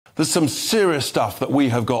there's some serious stuff that we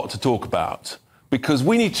have got to talk about, because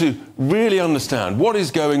we need to really understand what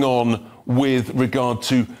is going on with regard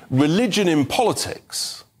to religion in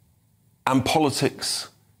politics and politics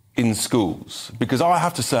in schools. Because I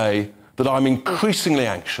have to say that I'm increasingly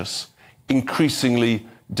anxious, increasingly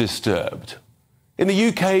disturbed. In the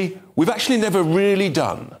UK, we've actually never really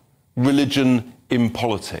done religion in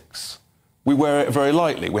politics. We wear it very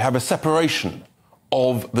lightly. We have a separation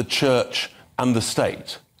of the church and the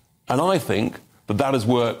state. And I think that that has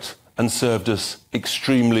worked and served us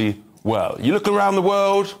extremely well. You look around the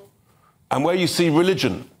world, and where you see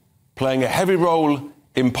religion playing a heavy role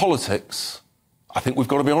in politics, I think we've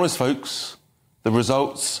got to be honest, folks, the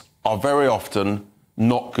results are very often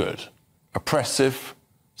not good. Oppressive,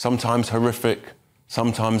 sometimes horrific,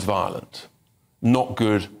 sometimes violent. Not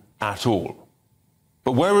good at all.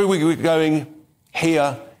 But where are we going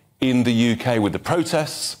here in the UK with the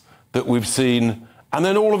protests that we've seen? And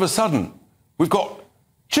then all of a sudden, we've got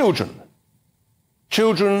children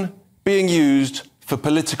being used for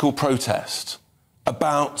political protest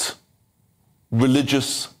about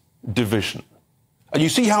religious division. And you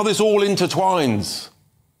see how this all intertwines.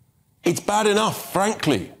 It's bad enough,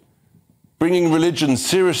 frankly, bringing religion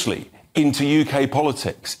seriously into UK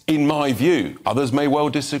politics, in my view. Others may well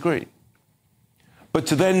disagree. But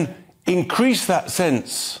to then increase that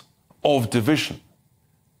sense of division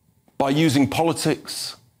by using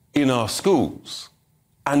politics in our schools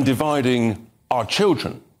and dividing our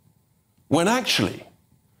children, when actually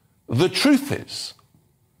the truth is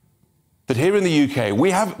that here in the UK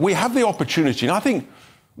we have the opportunity, and I think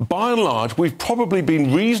by and large we've probably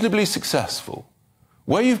been reasonably successful,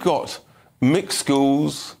 where you've got mixed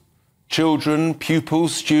schools, children,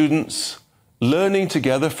 pupils, students learning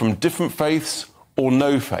together from different faiths or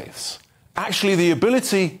no faiths. Actually, the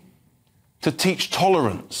ability to teach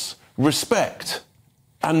tolerance, respect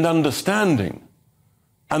and understanding,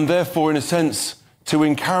 and therefore, in a sense, to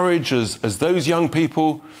encourage as those young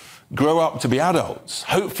people grow up to be adults,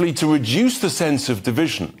 hopefully to reduce the sense of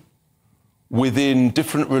division within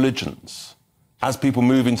different religions as people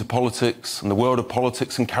move into politics and the world of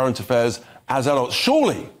politics and current affairs as adults.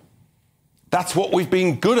 Surely that's what we've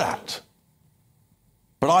been good at.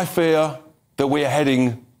 But I fear that we are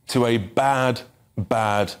heading to a bad,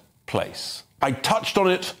 bad place. I touched on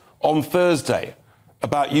it on Thursday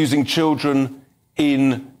about using children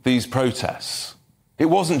in these protests. It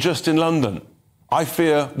wasn't just in London. I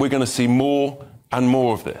fear we're going to see more and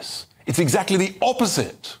more of this. It's exactly the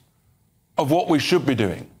opposite of what we should be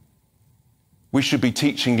doing. We should be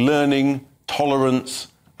teaching learning, tolerance,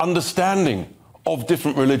 understanding of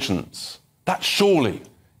different religions. That surely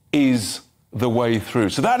is the way through.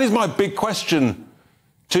 So that is my big question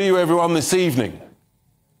to you, everyone, this evening.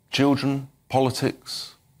 Children,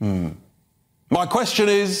 politics. My question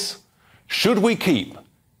is, should we keep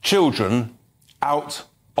children out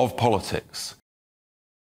of politics?